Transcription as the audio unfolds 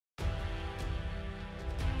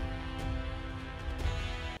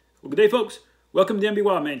Well, good day, folks. Welcome to the MB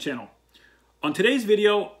Wildman channel. On today's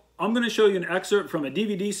video, I'm going to show you an excerpt from a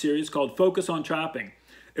DVD series called Focus on Trapping.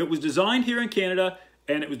 It was designed here in Canada,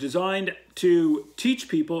 and it was designed to teach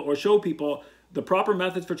people or show people the proper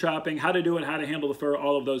methods for trapping, how to do it, how to handle the fur,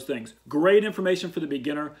 all of those things. Great information for the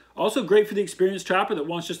beginner. Also great for the experienced trapper that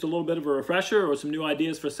wants just a little bit of a refresher or some new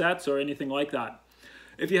ideas for sets or anything like that.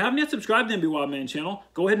 If you haven't yet subscribed to the MB Wildman channel,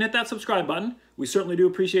 go ahead and hit that subscribe button. We certainly do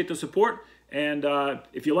appreciate the support. And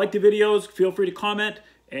if you like the videos, feel free to comment,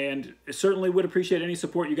 and certainly would appreciate any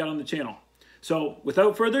support you got on the channel. So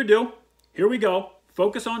without further ado, here we go.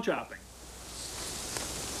 Focus on trapping.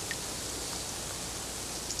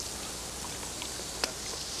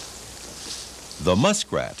 The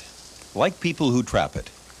muskrat, like people who trap it,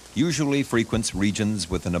 usually frequents regions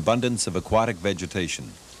with an abundance of aquatic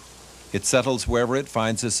vegetation. It settles wherever it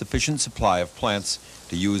finds a sufficient supply of plants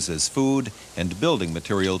to use as food and building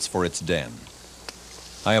materials for its den.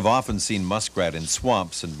 I have often seen muskrat in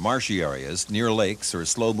swamps and marshy areas near lakes or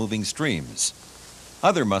slow-moving streams.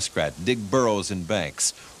 Other muskrat dig burrows in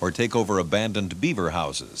banks or take over abandoned beaver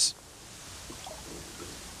houses.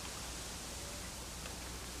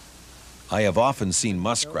 I have often seen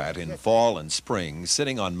muskrat in fall and spring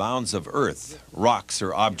sitting on mounds of earth, rocks,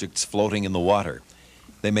 or objects floating in the water.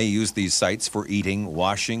 They may use these sites for eating,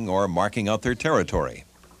 washing, or marking out their territory.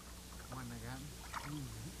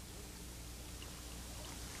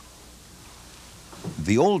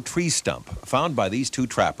 The old tree stump found by these two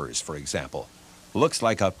trappers, for example, looks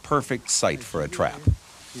like a perfect site for a trap.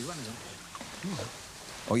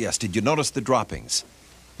 Oh yes, did you notice the droppings?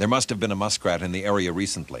 There must have been a muskrat in the area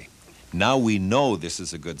recently. Now we know this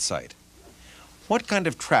is a good site. What kind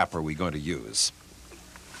of trap are we going to use?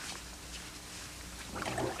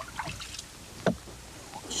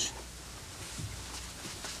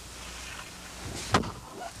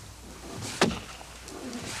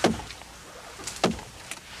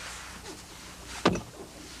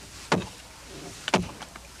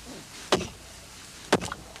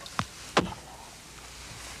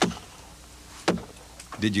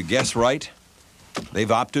 Did you guess right?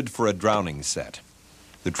 They've opted for a drowning set.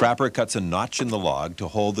 The trapper cuts a notch in the log to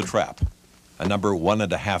hold the trap, a number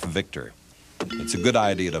 1.5 Victor. It's a good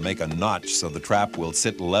idea to make a notch so the trap will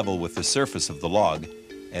sit level with the surface of the log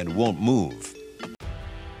and won't move.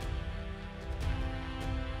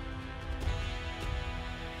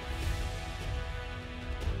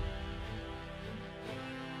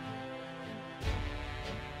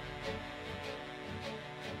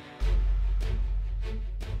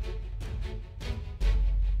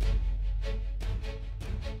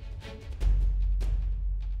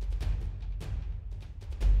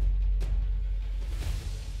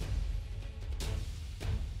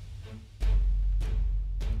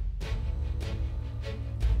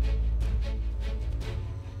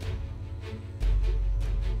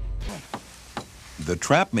 The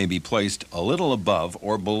trap may be placed a little above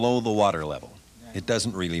or below the water level. It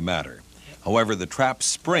doesn't really matter. However, the trap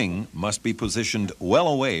spring must be positioned well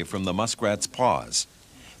away from the muskrat's paws.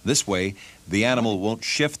 This way, the animal won't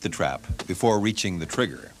shift the trap before reaching the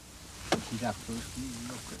trigger.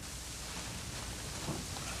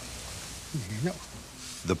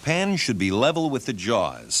 The pan should be level with the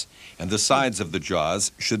jaws, and the sides of the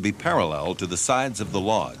jaws should be parallel to the sides of the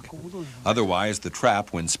log. Otherwise, the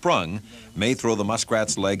trap, when sprung, may throw the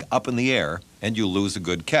muskrat's leg up in the air and you'll lose a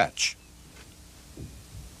good catch.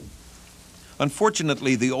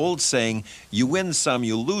 Unfortunately, the old saying, "you win some,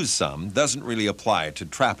 you lose some," doesn't really apply to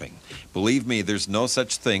trapping. Believe me, there's no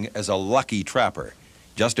such thing as a lucky trapper,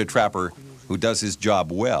 just a trapper who does his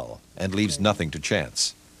job well and leaves nothing to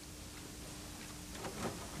chance.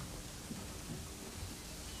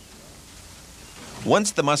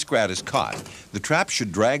 Once the muskrat is caught, the trap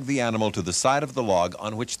should drag the animal to the side of the log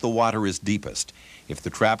on which the water is deepest. If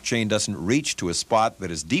the trap chain doesn't reach to a spot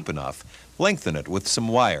that is deep enough, lengthen it with some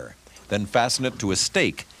wire, then fasten it to a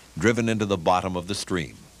stake driven into the bottom of the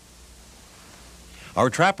stream.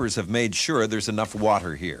 Our trappers have made sure there's enough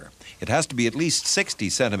water here. It has to be at least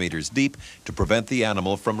 60 centimeters deep to prevent the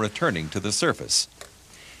animal from returning to the surface.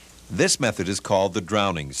 This method is called the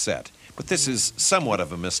drowning set. But this is somewhat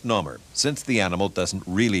of a misnomer, since the animal doesn't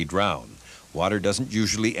really drown. Water doesn't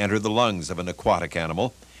usually enter the lungs of an aquatic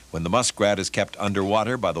animal. When the muskrat is kept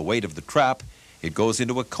underwater by the weight of the trap, it goes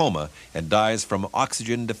into a coma and dies from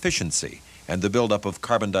oxygen deficiency and the buildup of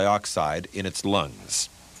carbon dioxide in its lungs.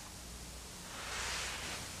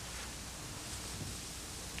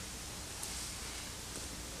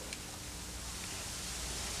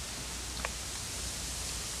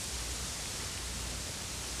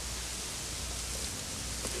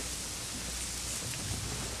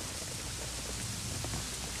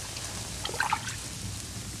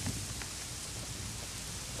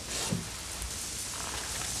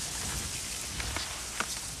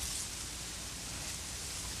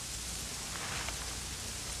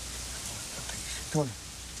 Come on.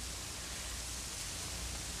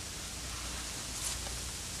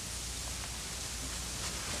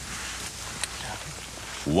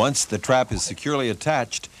 Once the trap is securely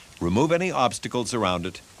attached, remove any obstacles around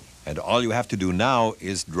it, and all you have to do now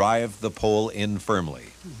is drive the pole in firmly.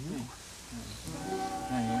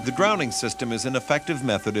 The drowning system is an effective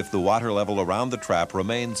method if the water level around the trap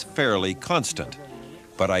remains fairly constant,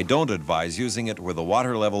 but I don't advise using it where the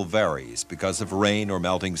water level varies because of rain or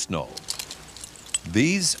melting snow.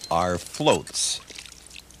 These are floats.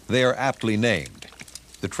 They are aptly named.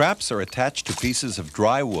 The traps are attached to pieces of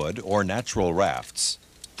dry wood or natural rafts.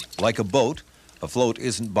 Like a boat, a float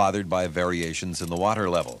isn't bothered by variations in the water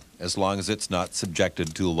level, as long as it's not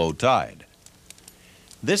subjected to low tide.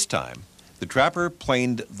 This time, the trapper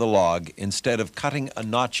planed the log instead of cutting a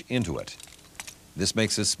notch into it. This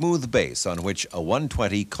makes a smooth base on which a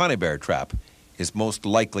 120 conibear trap is most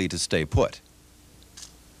likely to stay put.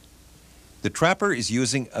 The trapper is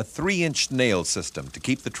using a 3-inch nail system to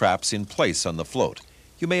keep the traps in place on the float.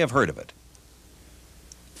 You may have heard of it.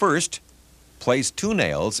 First, place 2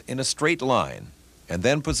 nails in a straight line and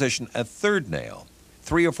then position a 3rd nail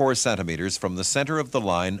 3 or 4 centimeters from the center of the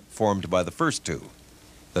line formed by the first 2.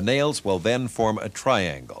 The nails will then form a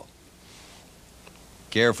triangle.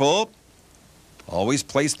 Careful! Always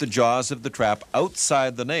place the jaws of the trap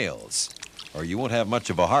outside the nails, or you won't have much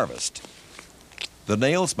of a harvest. The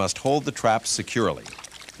nails must hold the trap securely.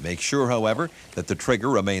 Make sure, however, that the trigger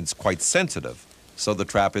remains quite sensitive so the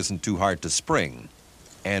trap isn't too hard to spring.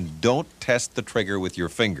 And don't test the trigger with your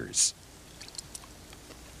fingers.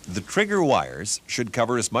 The trigger wires should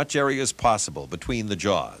cover as much area as possible between the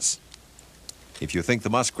jaws. If you think the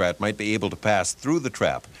muskrat might be able to pass through the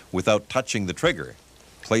trap without touching the trigger,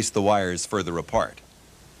 place the wires further apart.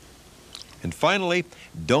 And finally,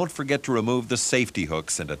 don't forget to remove the safety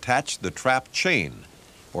hooks and attach the trap chain,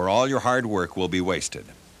 or all your hard work will be wasted.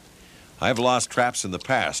 I've lost traps in the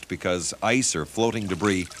past because ice or floating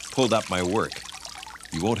debris pulled up my work.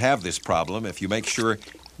 You won't have this problem if you make sure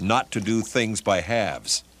not to do things by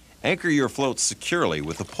halves. Anchor your float securely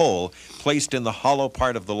with a pole placed in the hollow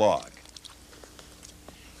part of the log.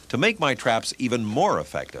 To make my traps even more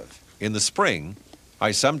effective, in the spring,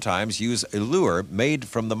 I sometimes use a lure made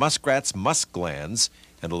from the muskrat's musk glands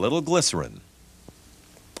and a little glycerin.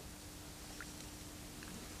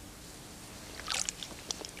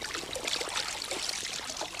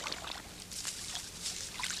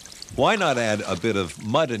 Why not add a bit of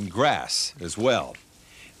mud and grass as well?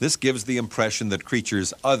 This gives the impression that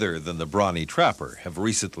creatures other than the brawny trapper have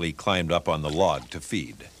recently climbed up on the log to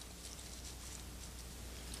feed.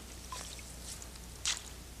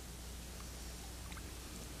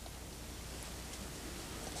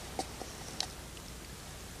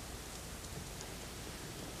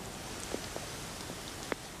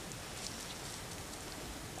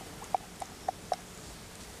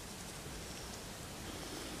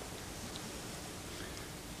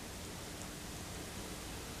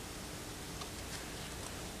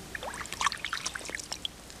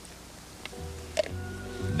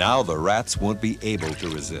 Now the rats won't be able to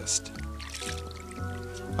resist.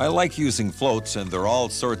 I like using floats, and there are all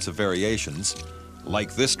sorts of variations.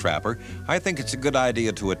 Like this trapper, I think it's a good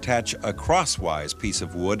idea to attach a crosswise piece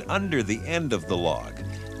of wood under the end of the log.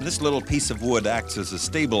 And this little piece of wood acts as a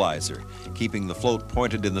stabilizer, keeping the float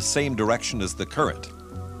pointed in the same direction as the current.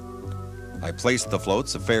 I placed the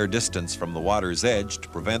floats a fair distance from the water's edge to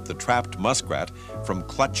prevent the trapped muskrat from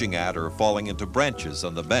clutching at or falling into branches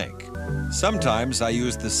on the bank. Sometimes I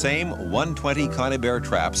use the same 120 conibear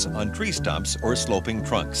traps on tree stumps or sloping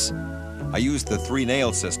trunks. I use the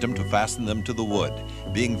 3-nail system to fasten them to the wood,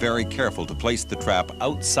 being very careful to place the trap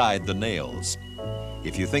outside the nails.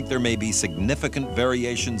 If you think there may be significant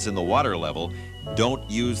variations in the water level, don't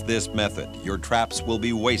use this method. Your traps will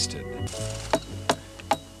be wasted.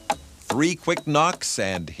 3 quick knocks,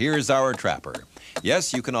 and here's our trapper.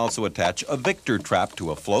 Yes, you can also attach a Victor trap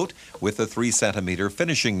to a float with a 3-centimeter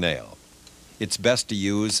finishing nail. It's best to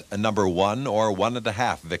use a number 1 or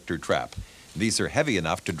 1.5 Victor trap. These are heavy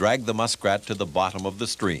enough to drag the muskrat to the bottom of the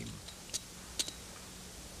stream.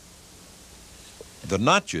 The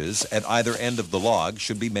notches at either end of the log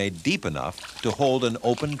should be made deep enough to hold an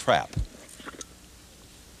open trap.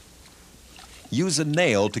 Use a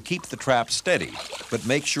nail to keep the trap steady, but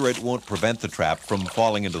make sure it won't prevent the trap from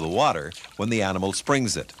falling into the water when the animal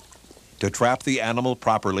springs it. To trap the animal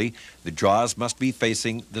properly, the jaws must be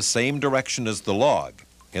facing the same direction as the log.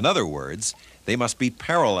 In other words, they must be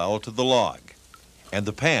parallel to the log, and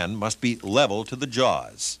the pan must be level to the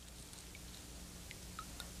jaws.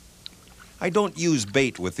 I don't use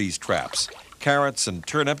bait with these traps. Carrots and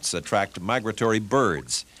turnips attract migratory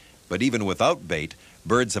birds. But even without bait,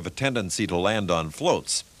 birds have a tendency to land on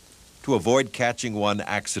floats. To avoid catching one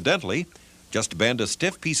accidentally, just bend a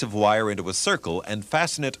stiff piece of wire into a circle and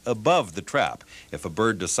fasten it above the trap. If a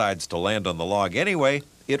bird decides to land on the log anyway,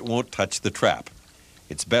 it won't touch the trap.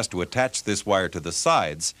 It's best to attach this wire to the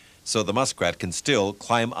sides so the muskrat can still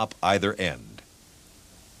climb up either end.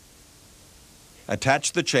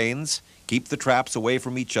 Attach the chains, keep the traps away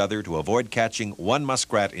from each other to avoid catching one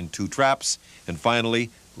muskrat in two traps, and finally,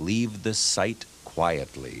 leave the site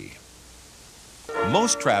quietly.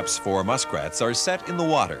 Most traps for muskrats are set in the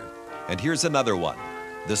water, and here's another one,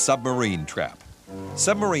 the submarine trap.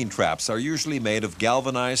 Submarine traps are usually made of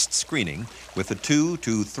galvanized screening with a 2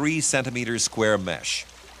 to 3 centimeter square mesh.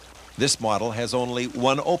 This model has only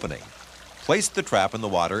one opening. Place the trap in the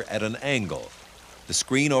water at an angle. The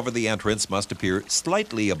screen over the entrance must appear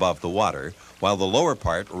slightly above the water, while the lower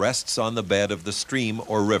part rests on the bed of the stream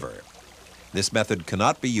or river. This method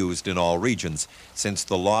cannot be used in all regions. Since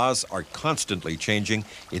the laws are constantly changing,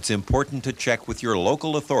 it's important to check with your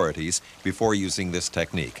local authorities before using this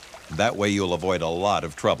technique. That way you'll avoid a lot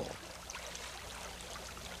of trouble.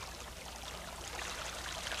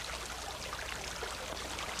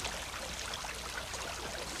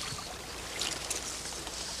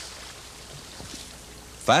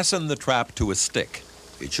 Fasten the trap to a stick.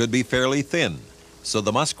 It should be fairly thin, so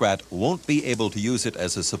the muskrat won't be able to use it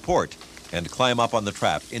as a support and climb up on the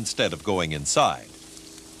trap instead of going inside.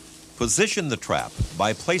 Position the trap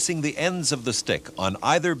by placing the ends of the stick on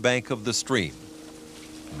either bank of the stream.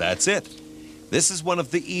 That's it. This is one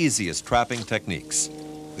of the easiest trapping techniques.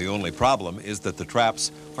 The only problem is that the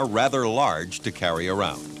traps are rather large to carry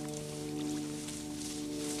around.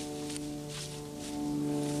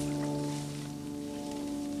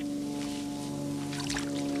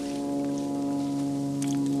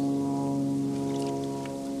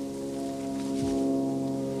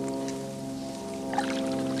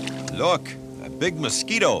 Look, a big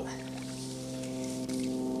mosquito.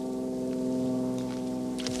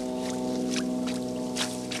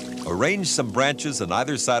 Arrange some branches on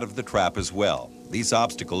either side of the trap as well. These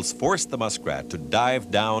obstacles force the muskrat to dive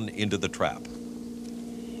down into the trap.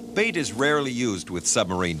 Bait is rarely used with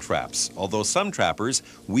submarine traps, although some trappers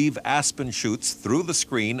weave aspen shoots through the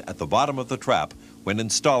screen at the bottom of the trap when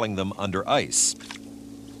installing them under ice.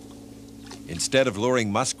 Instead of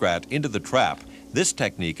luring muskrat into the trap, this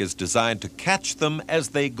technique is designed to catch them as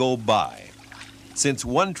they go by. Since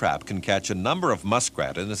one trap can catch a number of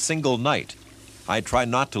muskrat in a single night, I try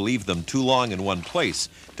not to leave them too long in one place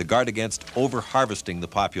to guard against over-harvesting the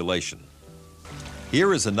population.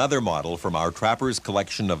 Here is another model from our trapper's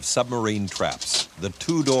collection of submarine traps, the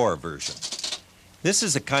two-door version. This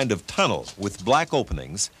is a kind of tunnel with black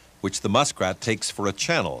openings, which the muskrat takes for a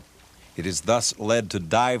channel. It is thus led to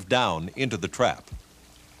dive down into the trap.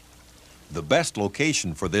 The best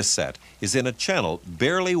location for this set is in a channel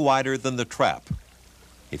barely wider than the trap.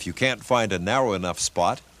 If you can't find a narrow enough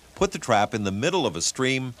spot, put the trap in the middle of a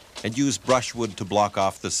stream and use brushwood to block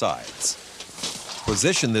off the sides.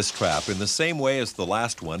 Position this trap in the same way as the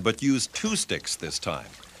last one, but use 2 sticks this time.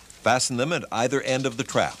 Fasten them at either end of the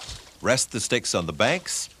trap. Rest the sticks on the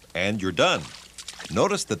banks, and you're done.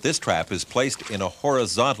 Notice that this trap is placed in a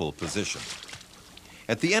horizontal position.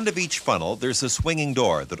 At the end of each funnel, there's a swinging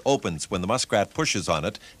door that opens when the muskrat pushes on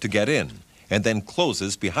it to get in, and then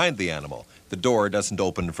closes behind the animal. The door doesn't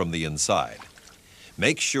open from the inside.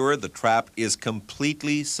 Make sure the trap is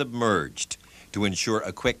completely submerged to ensure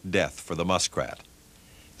a quick death for the muskrat.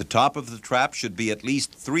 The top of the trap should be at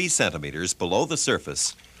least 3 centimeters below the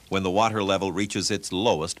surface when the water level reaches its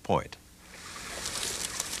lowest point.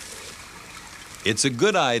 It's a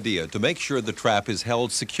good idea to make sure the trap is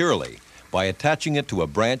held securely by attaching it to a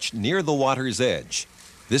branch near the water's edge.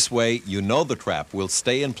 This way, you know the trap will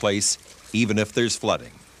stay in place even if there's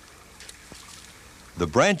flooding. The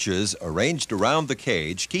branches arranged around the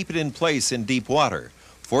cage keep it in place in deep water,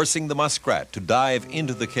 forcing the muskrat to dive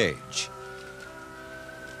into the cage.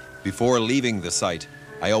 Before leaving the site,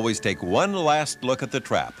 I always take one last look at the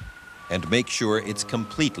trap and make sure it's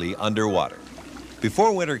completely underwater.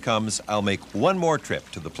 Before winter comes, I'll make one more trip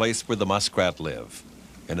to the place where the muskrat live,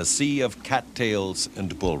 in a sea of cattails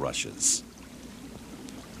and bulrushes.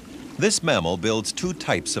 This mammal builds 2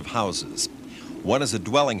 types of houses. One is a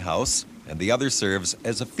dwelling house, and the other serves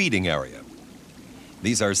as a feeding area.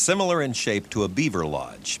 These are similar in shape to a beaver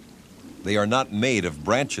lodge. They are not made of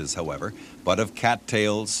branches, however, but of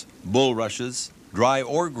cattails, bulrushes, dry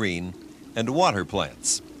or green, and water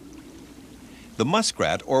plants. The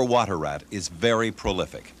muskrat or water rat is very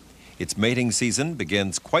prolific. Its mating season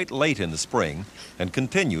begins quite late in the spring and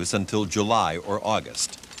continues until July or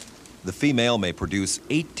August. The female may produce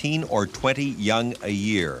 18 or 20 young a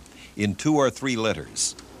year in 2 or 3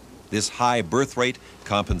 litters. This high birth rate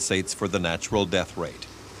compensates for the natural death rate.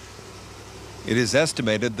 It is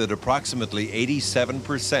estimated that approximately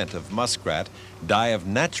 87% of muskrat die of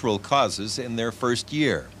natural causes in their first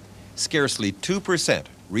year. Scarcely 2%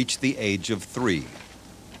 reach the age of 3.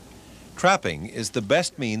 Trapping is the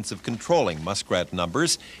best means of controlling muskrat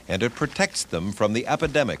numbers, and it protects them from the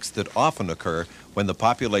epidemics that often occur when the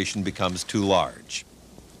population becomes too large.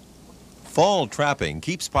 Fall trapping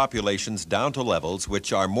keeps populations down to levels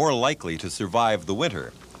which are more likely to survive the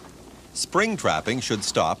winter. Spring trapping should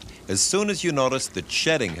stop as soon as you notice that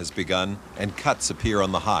shedding has begun and cuts appear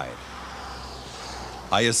on the hide.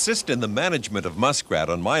 I assist in the management of muskrat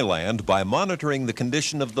on my land by monitoring the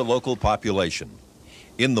condition of the local population.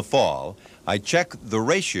 In the fall, I check the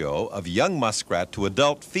ratio of young muskrat to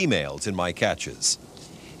adult females in my catches.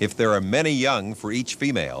 If there are many young for each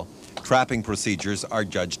female, trapping procedures are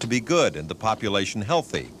judged to be good and the population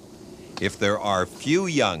healthy. If there are few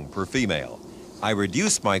young per female, I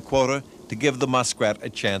reduce my quota to give the muskrat a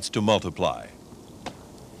chance to multiply.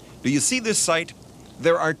 Do you see this sight?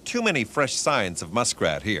 There are too many fresh signs of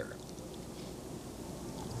muskrat here.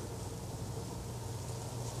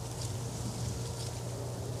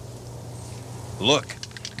 Look,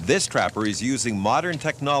 this trapper is using modern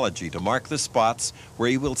technology to mark the spots where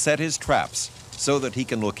he will set his traps so that he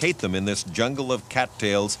can locate them in this jungle of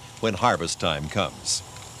cattails when harvest time comes.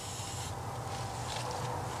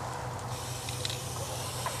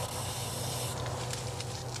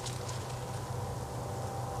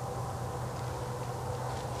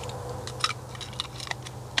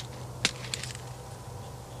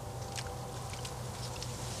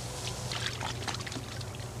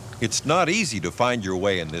 It's not easy to find your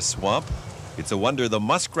way in this swamp. It's a wonder the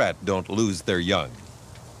muskrat don't lose their young.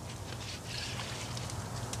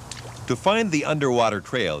 To find the underwater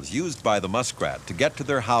trails used by the muskrat to get to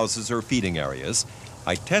their houses or feeding areas,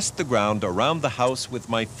 I test the ground around the house with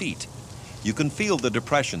my feet. You can feel the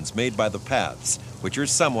depressions made by the paths, which are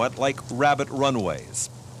somewhat like rabbit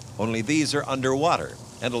runways. Only these are underwater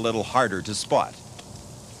and a little harder to spot.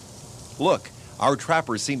 Look, our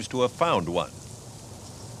trapper seems to have found one.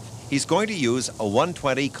 He's going to use a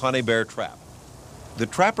 120 conibear trap. The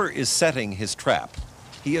trapper is setting his trap.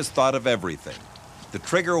 He has thought of everything. The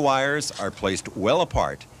trigger wires are placed well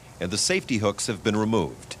apart and the safety hooks have been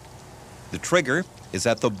removed. The trigger is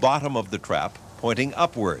at the bottom of the trap, pointing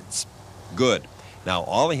upwards. Good. Now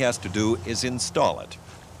all he has to do is install it.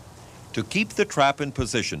 To keep the trap in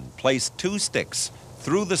position, place 2 sticks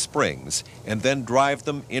through the springs and then drive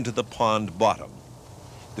them into the pond bottom.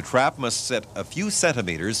 The trap must sit a few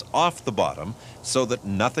centimeters off the bottom so that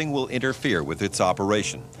nothing will interfere with its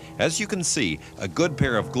operation. As you can see, a good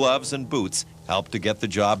pair of gloves and boots help to get the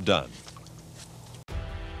job done.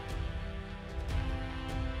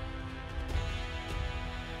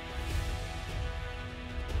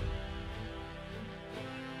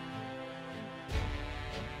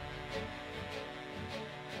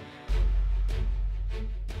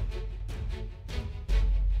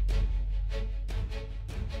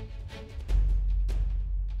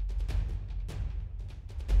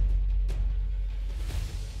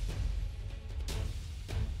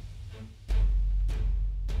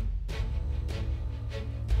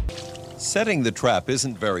 Setting the trap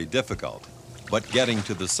isn't very difficult, but getting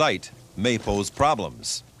to the site may pose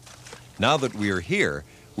problems. Now that we are here,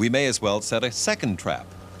 we may as well set a second trap.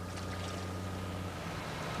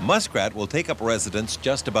 Muskrat will take up residence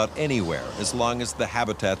just about anywhere as long as the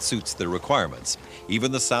habitat suits their requirements.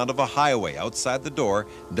 Even the sound of a highway outside the door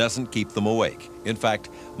doesn't keep them awake. In fact,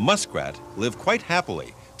 muskrat live quite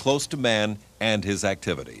happily close to man and his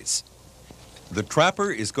activities. The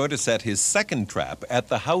trapper is going to set his second trap at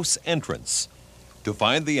the house entrance. To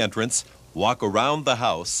find the entrance, walk around the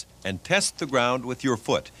house and test the ground with your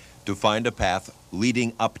foot to find a path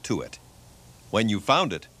leading up to it. When you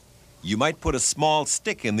found it, you might put a small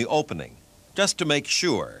stick in the opening, just to make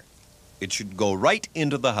sure. It should go right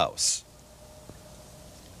into the house.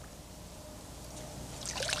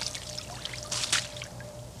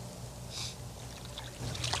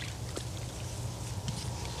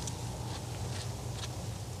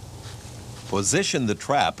 Position the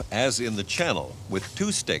trap as in the channel with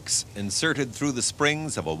 2 sticks inserted through the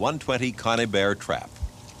springs of a 120 conibear trap.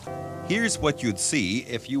 Here's what you'd see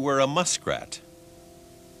if you were a muskrat.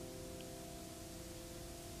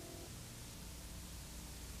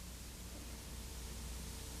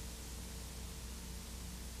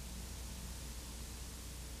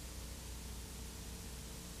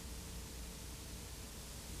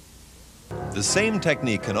 The same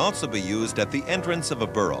technique can also be used at the entrance of a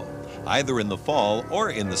burrow. either in the fall or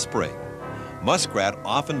in the spring. Muskrat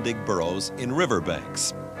often dig burrows in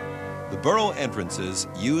riverbanks. The burrow entrances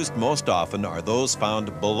used most often are those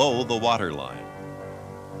found below the waterline.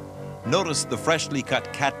 Notice the freshly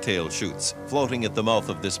cut cattail shoots floating at the mouth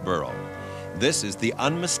of this burrow. This is the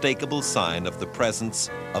unmistakable sign of the presence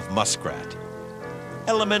of muskrat.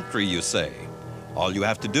 Elementary, you say? All you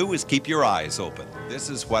have to do is keep your eyes open. This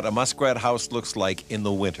is what a muskrat house looks like in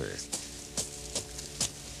the winter.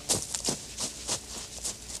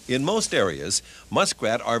 In most areas,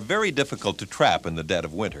 muskrat are very difficult to trap in the dead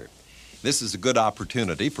of winter. This is a good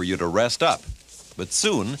opportunity for you to rest up. But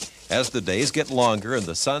soon, as the days get longer and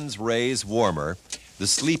the sun's rays warmer, the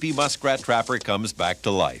sleepy muskrat trapper comes back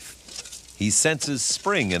to life. He senses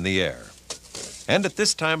spring in the air. And at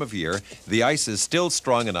this time of year, the ice is still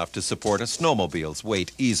strong enough to support a snowmobile's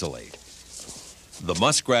weight easily. The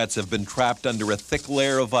muskrats have been trapped under a thick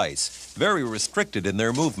layer of ice, very restricted in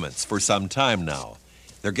their movements for some time now.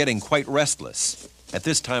 They're getting quite restless. At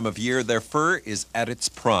this time of year, their fur is at its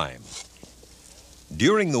prime.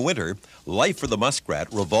 During the winter, life for the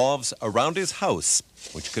muskrat revolves around his house,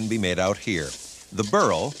 which can be made out here. The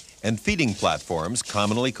burrow and feeding platforms,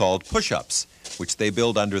 commonly called push-ups, which they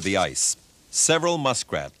build under the ice. Several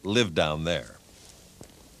muskrat live down there.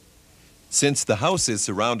 Since the house is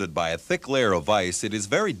surrounded by a thick layer of ice, it is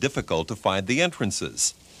very difficult to find the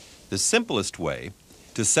entrances. The simplest way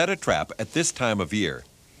to set a trap at this time of year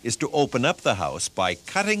is to open up the house by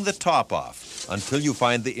cutting the top off until you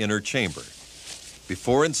find the inner chamber.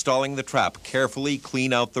 Before installing the trap, carefully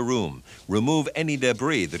clean out the room. Remove any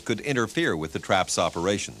debris that could interfere with the trap's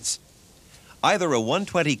operations. Either a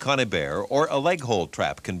 120 conibear or a leg hold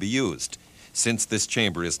trap can be used. Since this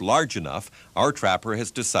chamber is large enough, our trapper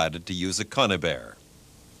has decided to use a conibear.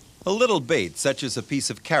 A little bait, such as a piece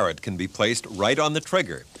of carrot, can be placed right on the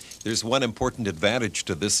trigger. There's one important advantage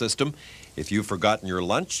to this system. If you've forgotten your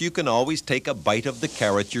lunch, you can always take a bite of the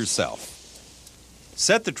carrot yourself.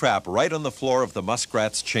 Set the trap right on the floor of the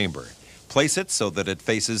muskrat's chamber. Place it so that it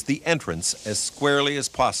faces the entrance as squarely as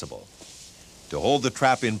possible. To hold the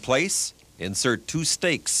trap in place, insert 2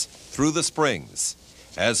 stakes through the springs,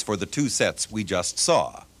 as for the 2 sets we just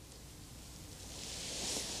saw.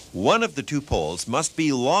 One of the 2 poles must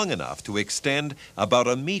be long enough to extend about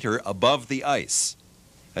 1 meter above the ice.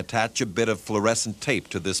 Attach a bit of fluorescent tape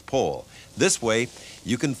to this pole. This way,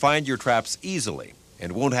 you can find your traps easily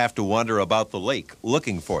and won't have to wander about the lake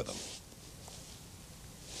looking for them.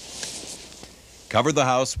 Cover the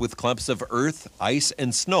house with clumps of earth, ice,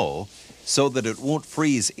 and snow so that it won't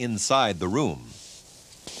freeze inside the room.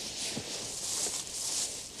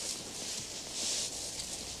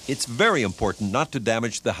 It's very important not to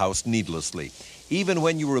damage the house needlessly, even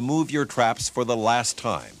when you remove your traps for the last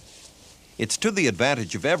time. It's to the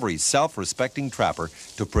advantage of every self-respecting trapper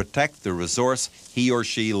to protect the resource he or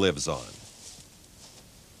she lives on.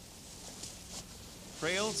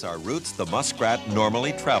 Trails are routes the muskrat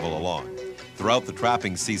normally travel along. Throughout the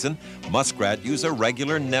trapping season, muskrat use a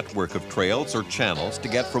regular network of trails or channels to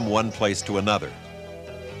get from one place to another.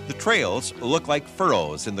 The trails look like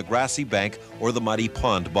furrows in the grassy bank or the muddy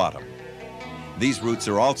pond bottom. These routes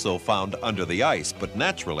are also found under the ice, but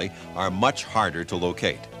naturally are much harder to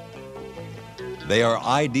locate. They are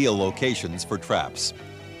ideal locations for traps.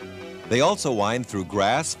 They also wind through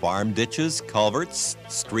grass, farm ditches, culverts,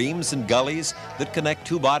 streams, and gullies that connect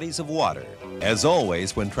 2 bodies of water. As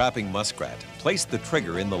always, when trapping muskrat, place the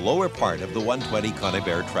trigger in the lower part of the 120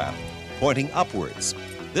 conibear trap, pointing upwards.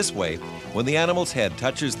 This way, when the animal's head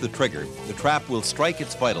touches the trigger, the trap will strike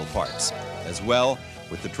its vital parts. As well,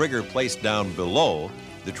 with the trigger placed down below,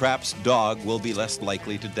 the trap's dog will be less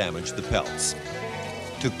likely to damage the pelts.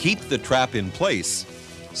 To keep the trap in place,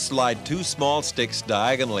 slide 2 small sticks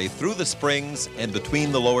diagonally through the springs and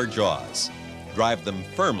between the lower jaws. Drive them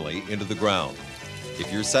firmly into the ground.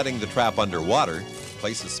 If you're setting the trap underwater,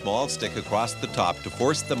 place a small stick across the top to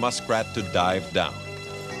force the muskrat to dive down.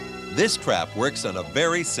 This trap works on a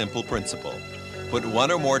very simple principle. Put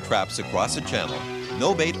 1 or more traps across a channel.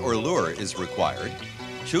 No bait or lure is required.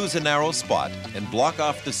 Choose a narrow spot and block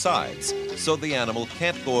off the sides so the animal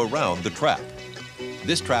can't go around the trap.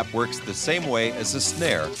 This trap works the same way as a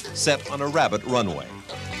snare set on a rabbit runway.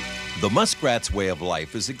 The muskrat's way of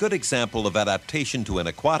life is a good example of adaptation to an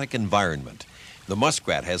aquatic environment. The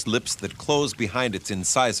muskrat has lips that close behind its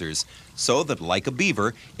incisors so that, like a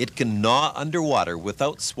beaver, it can gnaw underwater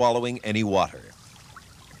without swallowing any water.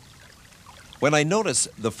 When I notice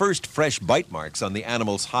the first fresh bite marks on the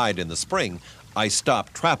animal's hide in the spring, I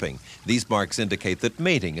stop trapping. These marks indicate that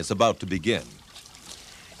mating is about to begin.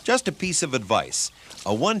 Just a piece of advice.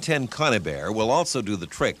 A 110 conibear will also do the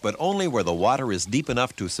trick, but only where the water is deep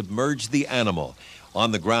enough to submerge the animal.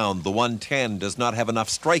 On the ground, the 110 does not have enough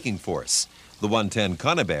striking force. The 110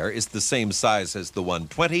 conibear is the same size as the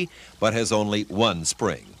 120, but has only one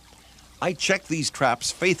spring. I check these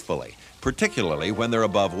traps faithfully, particularly when they're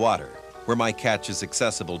above water, where my catch is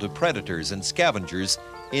accessible to predators and scavengers,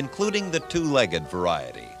 including the two-legged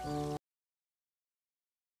variety.